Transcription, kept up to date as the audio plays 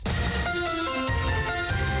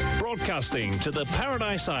Broadcasting to the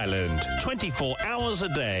Paradise Island 24 hours a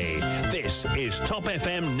day. This is Top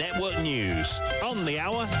FM Network News. On the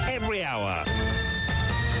hour, every hour.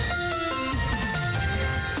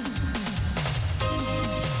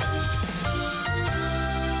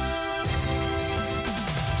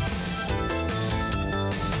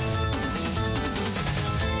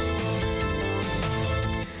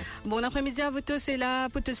 Bon après-midi à vous tous et là,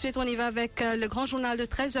 pour tout de suite, on y va avec le grand journal de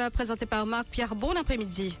 13h présenté par Marc Pierre. Bon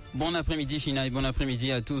après-midi. Bon après-midi, China, et bon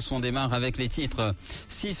après-midi à tous. On démarre avec les titres.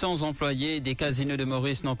 600 employés des casinos de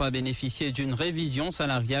Maurice n'ont pas bénéficié d'une révision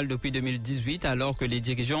salariale depuis 2018, alors que les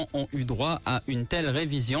dirigeants ont eu droit à une telle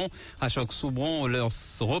révision. À Choc-Soubron, leurs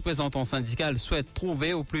représentants syndicaux souhaitent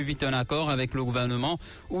trouver au plus vite un accord avec le gouvernement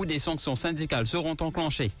où des sanctions syndicales seront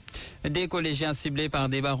enclenchées. Des collégiens ciblés par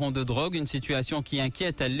des barons de drogue, une situation qui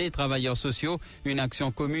inquiète les travailleurs sociaux. Une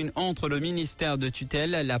action commune entre le ministère de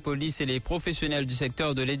tutelle, la police et les professionnels du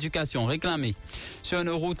secteur de l'éducation réclamés. Sur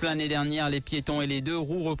nos routes l'année dernière, les piétons et les deux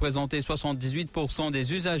roues représentaient 78%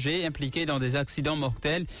 des usagers impliqués dans des accidents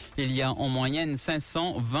mortels. Il y a en moyenne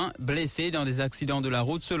 520 blessés dans des accidents de la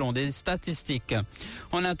route selon des statistiques.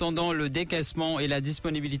 En attendant le décaissement et la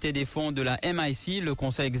disponibilité des fonds de la MIC, le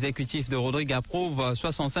conseil exécutif de Rodrigue approuve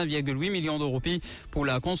 65,8 millions de roupies pour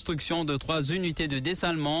la construction de 3 unités de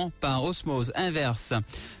dessalement par osmose inverse.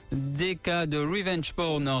 Des cas de revenge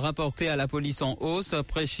porn rapportés à la police en hausse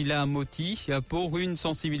après Sheila Moti pour une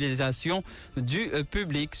sensibilisation du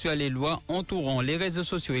public sur les lois entourant les réseaux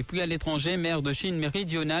sociaux. Et puis à l'étranger, maire de Chine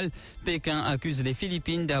méridionale, Pékin accuse les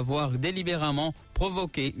Philippines d'avoir délibérément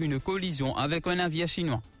provoqué une collision avec un navire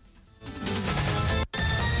chinois.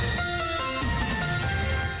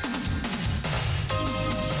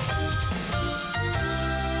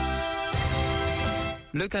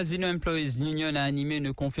 Le Casino Employees Union a animé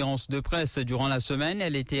une conférence de presse durant la semaine.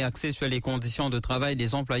 Elle était axée sur les conditions de travail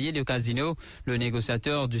des employés de casino. Le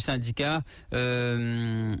négociateur du syndicat,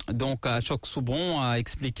 donc à Choc-Soubron, a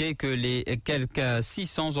expliqué que les quelques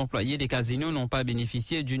 600 employés des casinos n'ont pas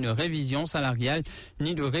bénéficié d'une révision salariale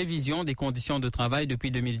ni de révision des conditions de travail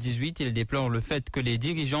depuis 2018. Il déplore le fait que les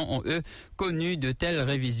dirigeants ont, eux, connu de telles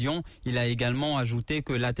révisions. Il a également ajouté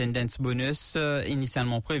que l'attendance bonus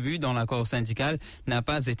initialement prévu dans l'accord syndical n'a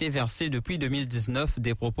pas été versé depuis 2019,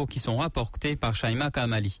 des propos qui sont rapportés par Shaima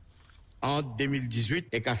Kamali. En 2018,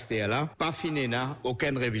 et Castella, pas finéna,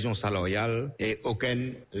 aucune révision salariale et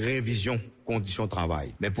aucune révision conditions de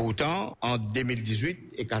travail. Mais pourtant, en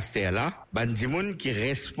 2018, et Castella, bandimoun qui est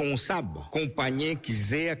responsable, compagnie qui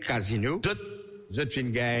gère casino, je fin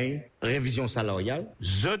gagne révision salariale,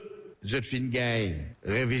 je fin gagne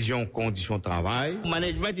révision conditions de travail.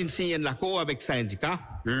 Management il signe l'accord avec syndicat,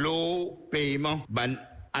 le paiement ban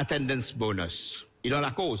attendance bonus. Il est dans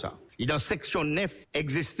l'accord ça. Il est dans section 9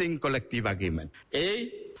 existing collective agreement.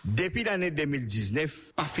 Et depuis l'année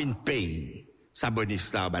 2019, pas fin paye sa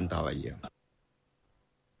bonus là ban travailleur.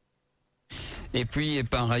 Et puis,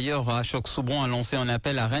 par ailleurs, à Choc-Soubron a lancé un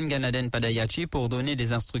appel à Renganaden Padayachi pour donner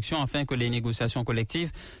des instructions afin que les négociations collectives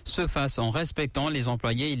se fassent en respectant les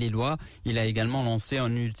employés et les lois. Il a également lancé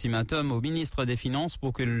un ultimatum au ministre des Finances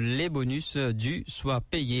pour que les bonus dus soient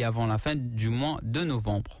payés avant la fin du mois de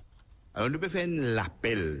novembre. Alors, nous pouvons faire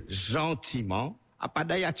l'appel gentiment à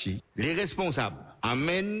Padayachi. Les responsables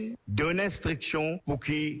amènent donner instruction pour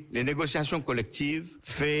que les négociations collectives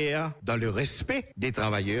faire dans le respect des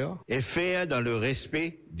travailleurs et faire dans le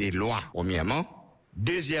respect des lois, premièrement.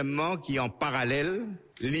 Deuxièmement, qui en parallèle,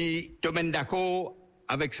 les tomber d'accord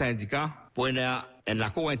avec syndicats pour un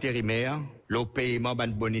accord intérimaire, le paiement d'un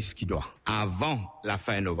bonus qui doit, avant la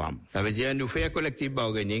fin novembre. Ça veut dire, nous faire collective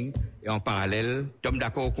bargaining et en parallèle, tomber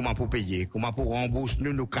d'accord comment pour payer, comment pour rembourser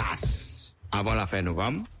nous casse avant la fin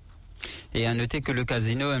novembre. Et à noter que le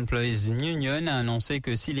Casino Employees Union a annoncé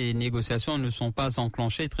que si les négociations ne sont pas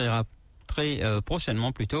enclenchées très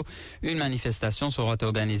prochainement, une manifestation sera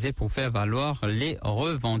organisée pour faire valoir les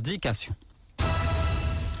revendications.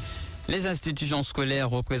 Les institutions scolaires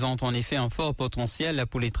représentent en effet un fort potentiel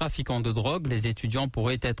pour les trafiquants de drogue. Les étudiants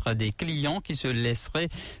pourraient être des clients qui se laisseraient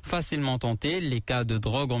facilement tenter. Les cas de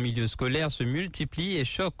drogue en milieu scolaire se multiplient et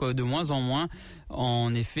choquent de moins en moins.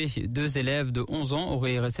 En effet, 2 élèves de 11 ans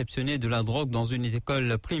auraient réceptionné de la drogue dans une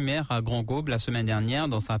école primaire à Grand-Gaube la semaine dernière.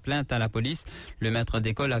 Dans sa plainte à la police, le maître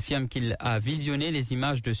d'école affirme qu'il a visionné les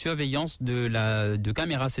images de surveillance de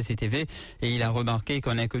caméras CCTV et il a remarqué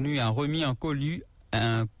qu'un inconnu a remis un colis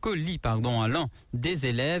colis à l'un des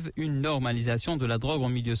élèves, une normalisation de la drogue en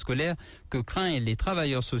milieu scolaire que craignent les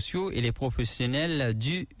travailleurs sociaux et les professionnels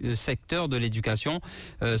du secteur de l'éducation.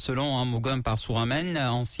 Selon Amogum Parsouramen,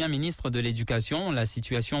 ancien ministre de l'Éducation, la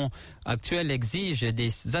situation actuelle exige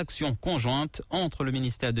des actions conjointes entre le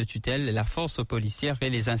ministère de tutelle, la force policière et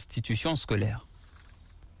les institutions scolaires.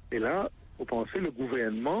 Et là, vous pensez le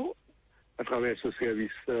gouvernement, à travers ce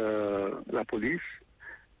service, la police,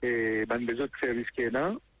 et des autres services qui est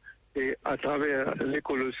là, et à travers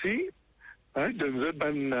l'école aussi, de nous pas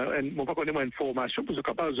une formation pour être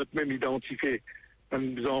capable de même identifier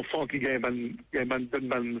des enfants qui gagnent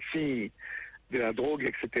des signes de la drogue,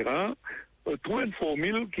 etc. Trouver une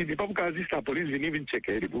formule qui dit pas pour qu'à la police vienne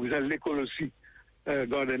checker, pour vous à l'école aussi,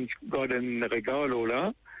 garder un regard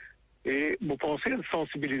là, et vous pensez à une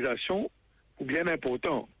sensibilisation bien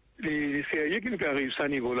important. Les sérieux qui nous arrivent à ce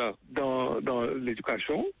niveau-là dans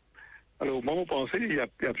l'éducation, alors moi, vous pensez qu'il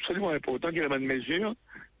est absolument important qu'il y ait une mesure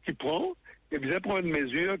qui prend, et bien prendre une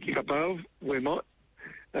mesure qui est capable vraiment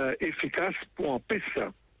efficace pour empêcher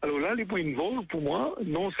ça. Alors là, les points involvent pour moi,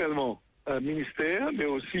 non seulement le ministère, mais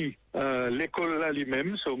aussi l'école là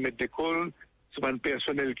lui-même, sur le maître d'école, sur le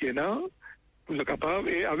personnel qui est là, pour être capable,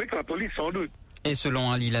 et avec la police sans doute. Et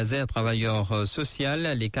selon Ali Lazer, travailleur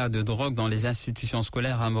social, les cas de drogue dans les institutions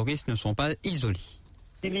scolaires à Maurice ne sont pas isolés.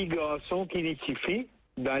 Il y a des garçons qui l'identifient.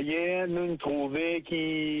 D'ailleurs, nous trouvons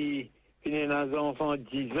qu'il y a des enfants de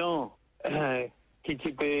 10 ans qui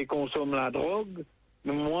consomment la drogue.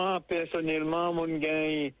 Moi, personnellement, mon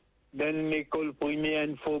gars, dans l'école primaire,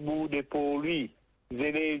 il faut bouder pour lui.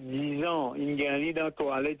 J'ai 10 ans, il gagne dans la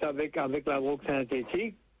toilette avec la drogue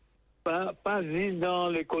synthétique. Pas juste dans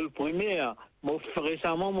l'école primaire.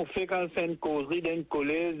 Récemment, je fais une causerie d'un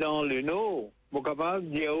collège dans le Nord. Je suis capable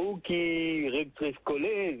de dire qui rectrice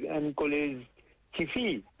collège, un collège qui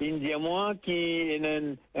fit. Il dit moi qui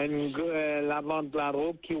la vente de la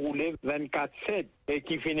robe qui roulait 24/7 et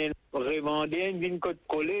qui finit revendre une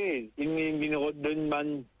collège. Il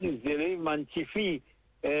donne des élèves, une petite fille.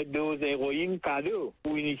 Dos héroïnes cadeaux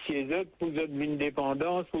pour initier eux, pour une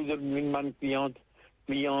dépendance, pour une cliente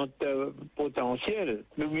potentielle.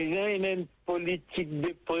 Nous avons une politique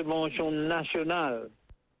de prévention nationale.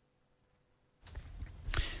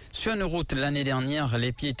 Sur une route l'année dernière,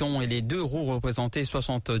 les piétons et les deux roues représentaient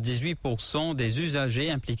 78% des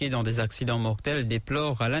usagers impliqués dans des accidents mortels,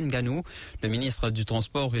 déplore Alan Ganou. Le ministre du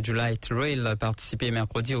Transport et du Light Rail a participé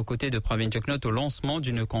mercredi aux côtés de Pravin Joknot au lancement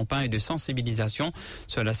d'une campagne de sensibilisation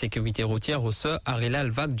sur la sécurité routière au SE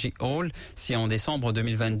Arilal Vakji Hall. Si en décembre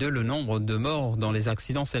 2022, le nombre de morts dans les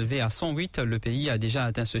accidents s'élevait à 108, le pays a déjà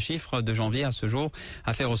atteint ce chiffre de janvier à ce jour,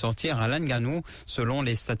 a fait ressortir Alan Ganou. Selon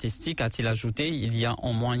les statistiques, a-t-il ajouté, il y a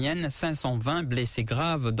en moyenne 520 blessés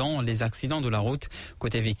graves dans les accidents de la route.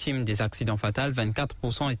 Côté victimes des accidents fatals,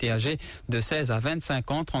 24% étaient âgés de 16 à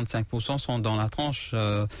 25 ans, 35% sont dans la tranche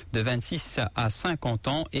de 26 à 50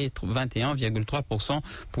 ans et 21,3%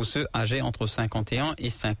 pour ceux âgés entre 51 et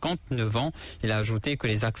 59 ans. Il a ajouté que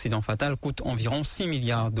les accidents fatals coûtent environ 6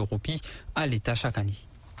 milliards de roupies à l'État chaque année.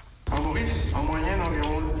 En Maurice, en moyenne,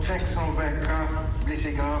 environ 520 cas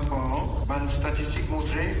blessés graves par an. Une statistique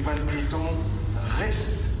montrée, les piétons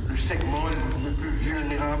restent le segment le plus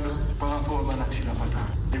vulnérable par rapport à un accident fatal.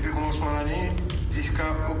 Depuis le commencement de l'année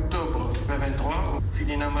jusqu'à octobre 2023, on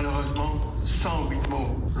finit malheureusement 108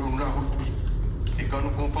 morts le long de la route. Et quand nous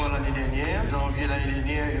comparons l'année dernière, janvier l'année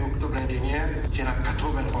dernière et octobre l'année dernière, il y en a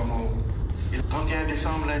 83 morts. Et le 31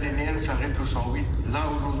 décembre l'année dernière, nous s'arrête le 108. Là,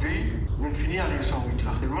 aujourd'hui, nous finissons avec le 108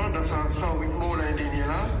 là. Seulement, dans ces 108 morts l'année dernière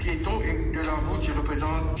là, piétons et de la route, qui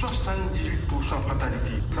représentent 78% de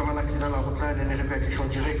fatalité. Ça va l'accident de la route là, il y a des répercussions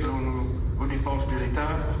directes aux dépenses de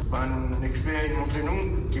l'État. Un expert, il montre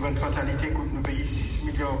nous qu'il va une fatalité coûte nous payer 6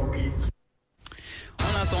 milliards de roupies.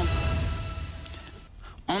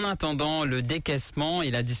 En attendant le décaissement et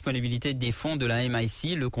la disponibilité des fonds de la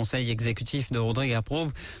MIC, le conseil exécutif de Rodrigue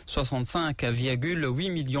approuve 65,8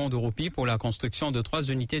 millions de roupies pour la construction de 3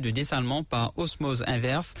 unités de dessalement par osmose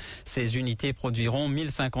inverse. Ces unités produiront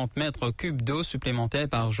 1050 mètres cubes d'eau supplémentaires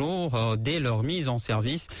par jour dès leur mise en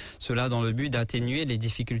service. Cela dans le but d'atténuer les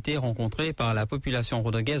difficultés rencontrées par la population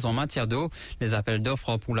rodriguaise en matière d'eau. Les appels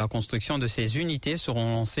d'offres pour la construction de ces unités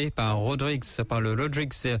seront lancés par le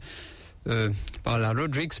Rodrigues par la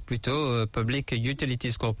Rodrigues, plutôt Public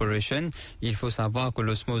Utilities Corporation. Il faut savoir que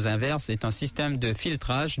l'osmose inverse est un système de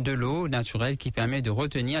filtrage de l'eau naturelle qui permet de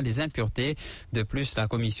retenir les impuretés. De plus, la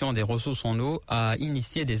Commission des ressources en eau a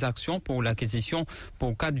initié des actions pour l'acquisition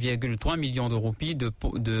pour 4,3 millions de roupies de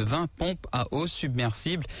 20 pompes à eau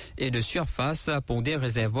submersibles et de surface pour des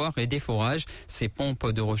réservoirs et des forages. Ces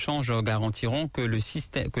pompes de rechange garantiront que les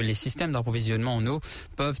systèmes d'approvisionnement en eau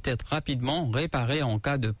peuvent être rapidement réparés en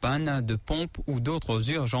cas de panne de pompe ou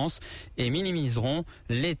d'autres urgences et minimiseront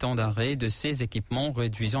les temps d'arrêt de ces équipements,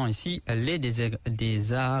 réduisant ainsi les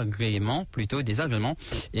désagréments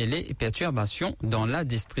et les perturbations dans la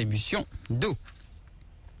distribution d'eau.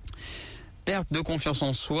 Perte de confiance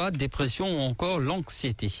en soi, dépression ou encore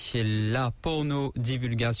l'anxiété. La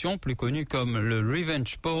porno-divulgation, plus connue comme le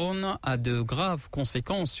revenge porn, a de graves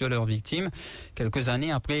conséquences sur leurs victimes. Quelques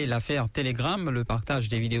années après l'affaire Telegram, le partage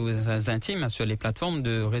des vidéos intimes sur les plateformes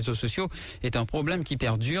de réseaux sociaux est un problème qui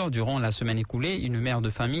perdure. Durant la semaine écoulée, une mère de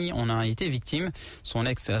famille en a été victime. Son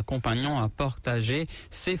ex-compagnon a partagé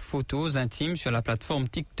ses photos intimes sur la plateforme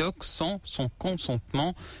TikTok sans son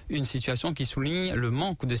consentement. Une situation qui souligne le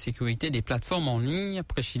manque de sécurité des plateformes en ligne.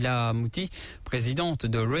 Priscilla Mouti, présidente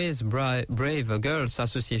de Raise Brave Girls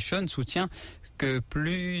Association, soutient que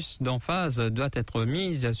plus d'emphase doit être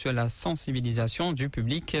mise sur la sensibilisation du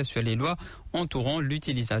public sur les lois entourant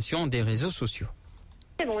l'utilisation des réseaux sociaux.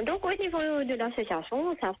 C'est bon, donc au niveau de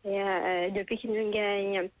l'association, ça fait depuis qu'il y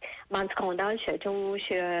a un scandale, surtout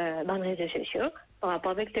sur les réseaux sociaux, par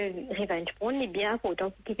rapport avec le revenge porn, il est bien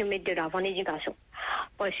important qu'ils nous mettent de l'avant l'éducation.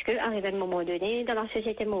 Parce qu'arrivé à un moment donné, dans la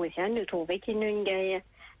société mauricienne, nous trouvons qu'il y a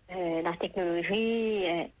la technologie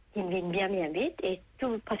qui vient bien vite, et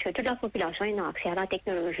parce que toute la population a accès à la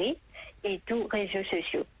technologie et tous les réseaux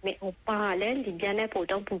sociaux. Mais en parallèle, il est bien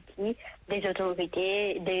important pour qui des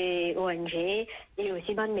autorités, des ONG et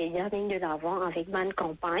aussi les médias viennent de l'avant avec une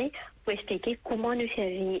campagne pour expliquer comment nous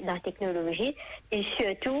servir la technologie et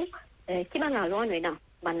surtout qui va la loi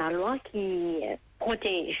la loi qui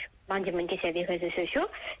protège les gens qui servent les réseaux sociaux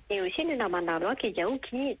et aussi nous avons la loi qui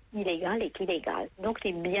est illégal et qui est légal. Donc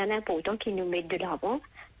c'est bien important qu'ils nous mettent de l'avant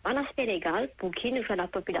un aspect légal pour qui nous fait la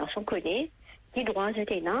population connaît qui droits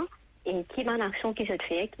étaient là et qui a une action qui se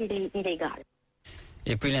fait qui est illégale.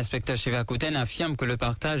 Et puis l'inspecteur Chivakouten affirme que le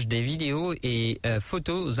partage des vidéos et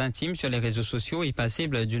photos intimes sur les réseaux sociaux est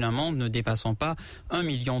passible d'une amende ne dépassant pas 1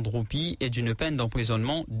 million de roupies et d'une peine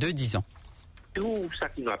d'emprisonnement de 10 ans. Tout ça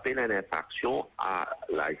qui nous appelle une infraction à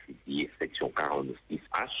la ICT section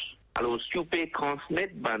 46H. Alors, si vous pouvez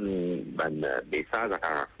transmettre un message à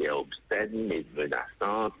caractère obscène,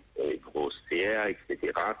 menaçant, grossière, etc.,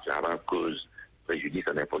 qui va cause préjudice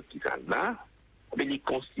à n'importe qui ça là, il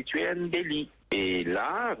constitue un délit. Et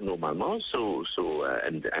là, normalement, sur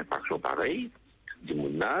une infraction pareille, du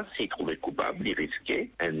monde s'il est trouvé coupable, il risquait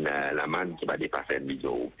l'amende qui va dépasser 1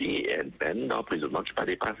 million de roupies et une peine d'emprisonnement qui va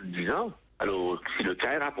dépasser 10 ans. Alors, si le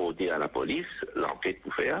cas est rapporté à la police, l'enquête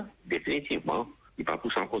pour faire, définitivement, il va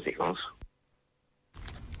pousser en conséquence.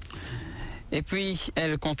 Et puis,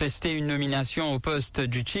 elle contestait une nomination au poste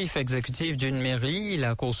du chief exécutif d'une mairie.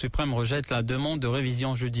 La Cour suprême rejette la demande de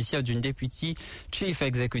révision judiciaire d'une députée chief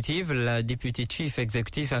exécutive. La députée chief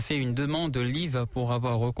exécutive a fait une demande de livre pour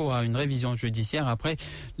avoir recours à une révision judiciaire après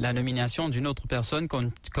la nomination d'une autre personne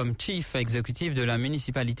comme chief exécutive de la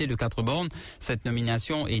municipalité de Quatre-Bornes. Cette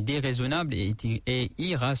nomination est déraisonnable et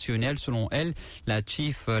irrationnelle selon elle. La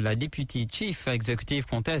députée chief exécutive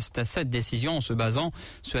conteste cette décision en se basant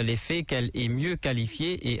sur les faits qu'elle est mieux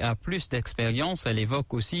qualifiée et a plus d'expérience. Elle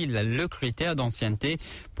évoque aussi le critère d'ancienneté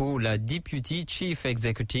pour la Deputy Chief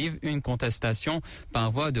Executive. Une contestation par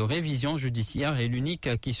voie de révision judiciaire est l'unique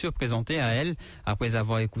qui se présentait à elle. Après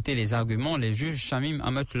avoir écouté les arguments, les juges Shamim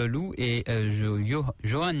Ahmed Lelou et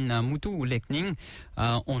Johan Moutou Lekning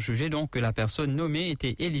ont jugé donc que la personne nommée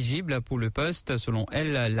était éligible pour le poste. Selon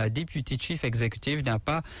elle, la Deputy Chief Executive n'a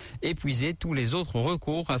pas épuisé tous les autres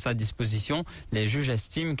recours à sa disposition. Les juges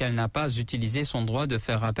estiment qu'elle n'a pas utilisé son droit de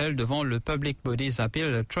faire appel devant le Public Bodies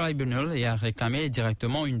Appeal Tribunal et a réclamé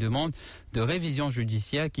directement une demande de révision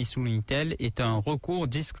judiciaire qui, souligne-t-elle, est un recours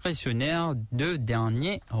discrétionnaire de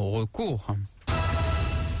dernier recours.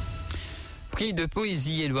 Prix de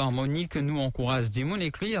poésie, Édouard Monique nous encourage à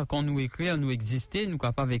écrire. Quand nous écrire, nous exister, nous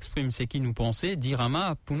capables d'exprimer ce qui nous pensait.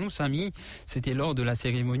 Dirama, pour nous, Samy, c'était lors de la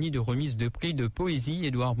cérémonie de remise de prix de poésie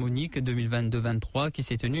Édouard Monique 2022-23 qui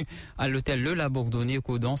s'est tenue à l'hôtel Le Labourdonnais au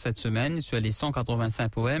Codan cette semaine. Sur les 185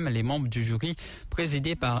 poèmes, les membres du jury,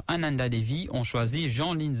 présidés par Ananda Devi, ont choisi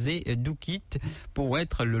Jean-Lindsay Doukit pour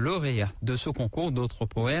être le lauréat de ce concours. D'autres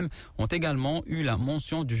poèmes ont également eu la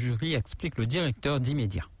mention du jury, explique le directeur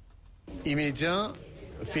d'Immédiat. Immédiat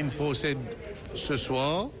fin procède ce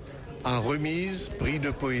soir en remise prix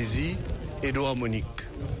de poésie Édouard Monique.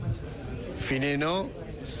 Finénant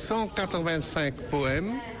 185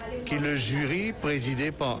 poèmes qui le jury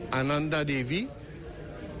présidé par Ananda Devi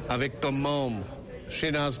avec comme membre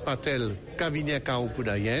Shenaz Patel, Kavinia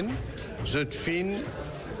Karupudayen, je fin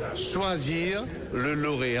choisir le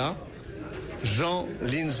lauréat Jean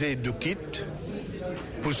Lindsay Dukit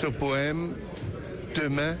pour ce poème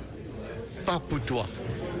Demain, pas pour toi.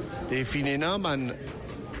 Et finalement, un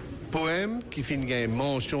poème qui finit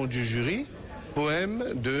mention du jury,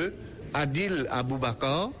 poème de Adil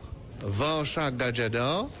Aboubakar, Varsha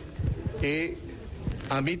Gajadar et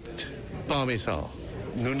Amit Parmessar.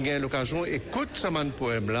 Nous avons l'occasion d'écouter ce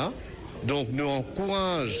poème-là, donc nous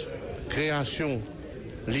encourageons la création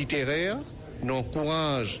littéraire, nous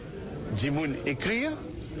encourageons Dimoun écrire,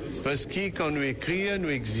 parce que quand nous écrivons, nous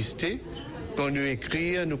existons. Quand nous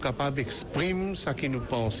écrivons, nous sommes capables d'exprimer ce que nous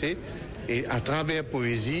pensons. Et à travers la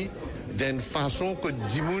poésie, d'une façon que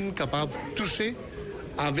Dimoun est capable de toucher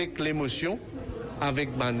avec l'émotion, avec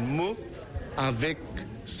les mots, avec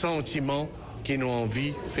sentiments qui nous ont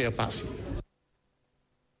envie de faire passer.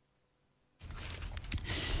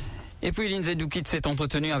 Et puis Lindsay Dukit s'est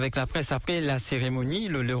entretenu avec la presse après la cérémonie.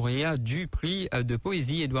 Le lauréat du prix de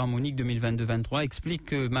poésie Édouard Monique 2022-23 explique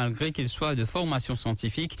que malgré qu'il soit de formation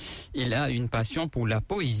scientifique, il a une passion pour la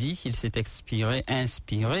poésie. Il s'est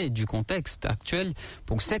inspiré du contexte actuel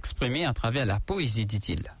pour s'exprimer à travers la poésie,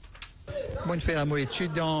 dit-il. Moi, je fais une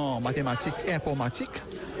étude en mathématiques et informatique.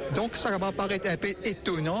 Donc, ça va paraître un peu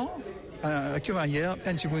étonnant que manière,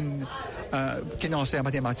 un petit monde qui est en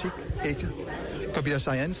mathématiques et computer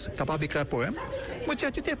science, capable d'écrire un poème. Moi, je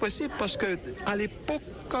dis tout est possible parce que à l'époque,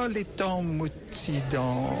 quand les temps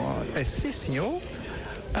dans SCCO,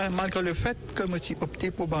 malgré le fait que je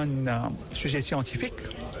opté pour un sujet scientifique,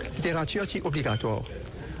 littérature est obligatoire.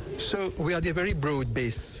 So, we are the very broad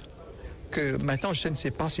base. Que maintenant, je ne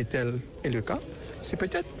sais pas si tel est le cas. C'est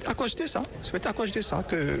peut-être à cause de ça. C'est peut-être à cause de ça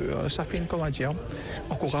que ça fait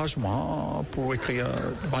encouragement pour écrire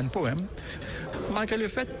un bon poème. Malgré le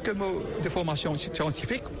fait que de formation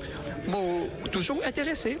scientifique, je suis toujours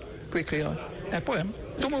intéressé pour écrire un poème.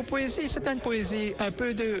 Donc, ma poésie, c'est une poésie un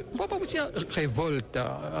peu de, on va pas vous dire révolte.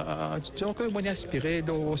 Donc, je suis inspiré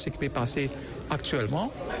de ce qui peut passer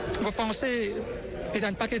actuellement. Je pense, il y a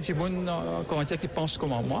un paquet de gens qui pensent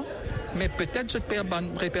comme moi, mais peut-être je perds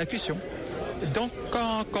une répercussion. Donc,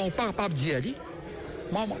 quand on parle d'y aller,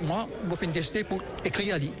 moi, je vais décider pour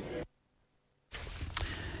écrire Ali.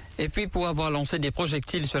 Et puis, pour avoir lancé des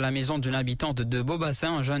projectiles sur la maison d'une habitante de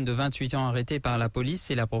Beaubassin, un jeune de 28 ans arrêté par la police,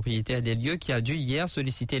 c'est la propriétaire des lieux qui a dû hier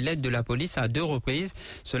solliciter l'aide de la police à 2 reprises.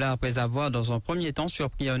 Cela après avoir, dans un premier temps,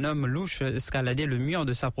 surpris un homme louche escalader le mur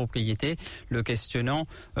de sa propriété. Le questionnant,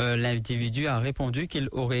 l'individu a répondu qu'il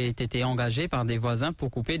aurait été engagé par des voisins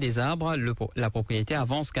pour couper des arbres. La propriétaire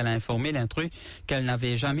avance qu'elle a informé l'intrus qu'elle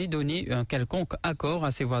n'avait jamais donné un quelconque accord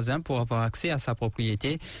à ses voisins pour avoir accès à sa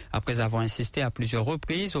propriété. Après avoir insisté à plusieurs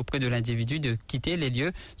reprises auprès de l'individu de quitter les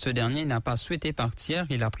lieux, ce dernier n'a pas souhaité partir.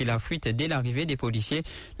 Il a pris la fuite dès l'arrivée des policiers.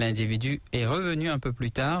 L'individu est revenu un peu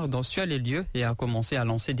plus tard sur les lieux et a commencé à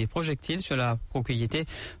lancer des projectiles sur la propriété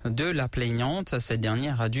de la plaignante. Cette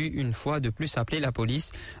dernière a dû une fois de plus appeler la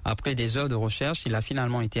police. Après des heures de recherche, il a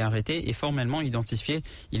finalement été arrêté et formellement identifié.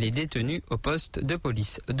 Il est détenu au poste de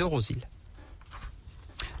police de Rosil.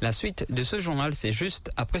 La suite de ce journal, c'est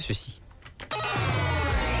juste après ceci.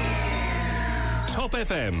 Top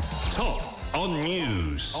FM, top on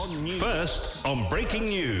news. First on breaking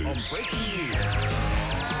news. Top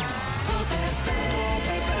FM,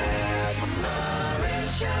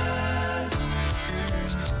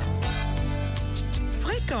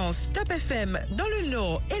 Fréquence Top FM dans le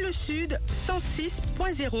nord et le sud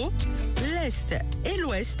 106.0, l'est et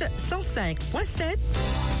l'ouest 105.7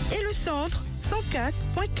 et le centre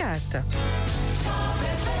 104.4.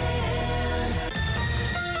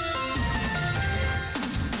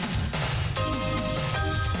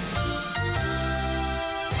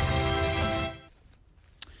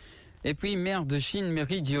 Et puis, mer de Chine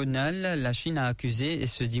méridionale, la Chine a accusé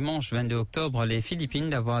ce dimanche 22 octobre les Philippines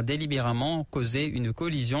d'avoir délibérément causé une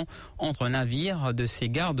collision entre un navire de ses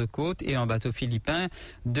gardes-côtes et un bateau philippin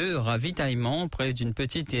de ravitaillement près d'une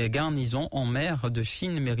petite garnison en mer de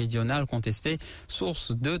Chine méridionale contestée,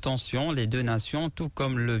 source de tension. Les deux nations, tout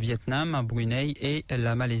comme le Vietnam, Brunei et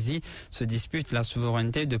la Malaisie, se disputent la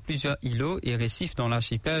souveraineté de plusieurs îlots et récifs dans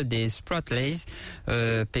l'archipel des Spratleys.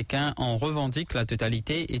 Pékin en revendique la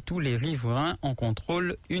totalité et tous les les riverains en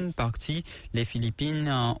contrôlent une partie. Les Philippines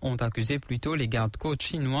ont accusé plutôt les gardes-côtes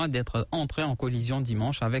chinois d'être entrés en collision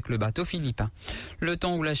dimanche avec le bateau philippin. Le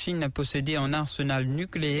temps où la Chine possédait un arsenal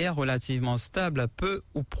nucléaire relativement stable, peu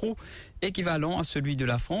ou prou équivalent à celui de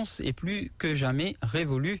la France, est plus que jamais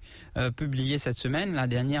révolu. Publié cette semaine, la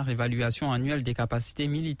dernière évaluation annuelle des capacités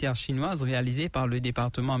militaires chinoises réalisée par le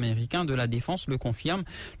département américain de la Défense le confirme.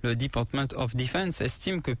 Le Department of Defense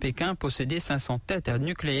estime que Pékin possédait 500 têtes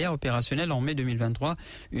nucléaires opérationnelles en mai 2023,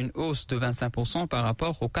 une hausse de 25% par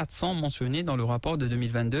rapport aux 400 mentionnés dans le rapport de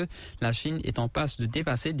 2022. La Chine est en passe de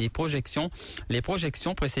dépasser des projections. Les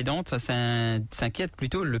projections précédentes s'inquiètent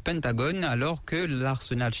plutôt le Pentagone, alors que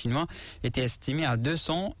l'arsenal chinois était estimé à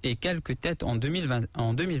 200 et quelques têtes en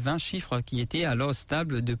 2020, chiffre qui était alors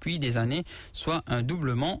stable depuis des années, soit un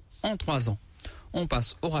doublement en 3 ans. On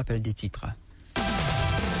passe au rappel des titres.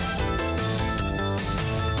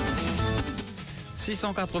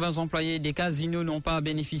 680 employés des casinos n'ont pas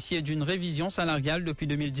bénéficié d'une révision salariale depuis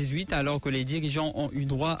 2018, alors que les dirigeants ont eu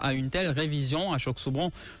droit à une telle révision. À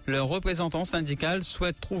Choc-Soubron, leur représentant syndical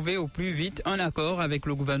souhaite trouver au plus vite un accord avec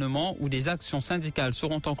le gouvernement où des actions syndicales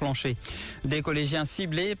seront enclenchées. Des collégiens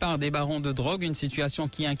ciblés par des barons de drogue, une situation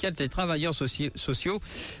qui inquiète les travailleurs sociaux.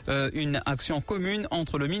 Une action commune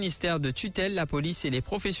entre le ministère de tutelle, la police et les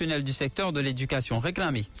professionnels du secteur de l'éducation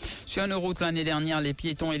réclamée. Sur une route l'année dernière, les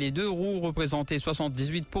piétons et les 2 roues représentaient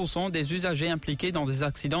 78% des usagers impliqués dans des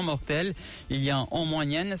accidents mortels. Il y a en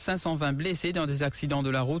moyenne 520 blessés dans des accidents de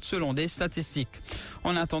la route selon des statistiques.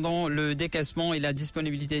 En attendant le décaissement et la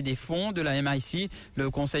disponibilité des fonds de la MIC, le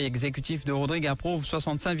conseil exécutif de Rodrigue approuve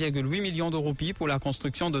 65,8 millions de roupies pour la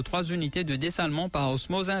construction de 3 unités de dessalement par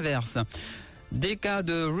osmose inverse. Des cas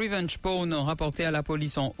de revenge porn rapportés à la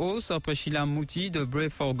police en hausse après Sheila Mouti de Brave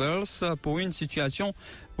for Girls pour une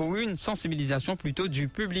sensibilisation plutôt du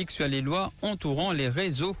public sur les lois entourant les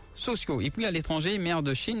réseaux sociaux. Et puis à l'étranger, maire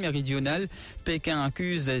de Chine méridionale, Pékin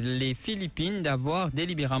accuse les Philippines d'avoir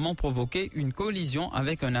délibérément provoqué une collision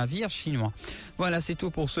avec un navire chinois. Voilà, c'est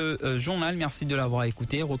tout pour ce journal. Merci de l'avoir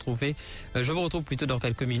écouté. Je vous retrouve plutôt dans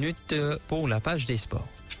quelques minutes pour la page des sports.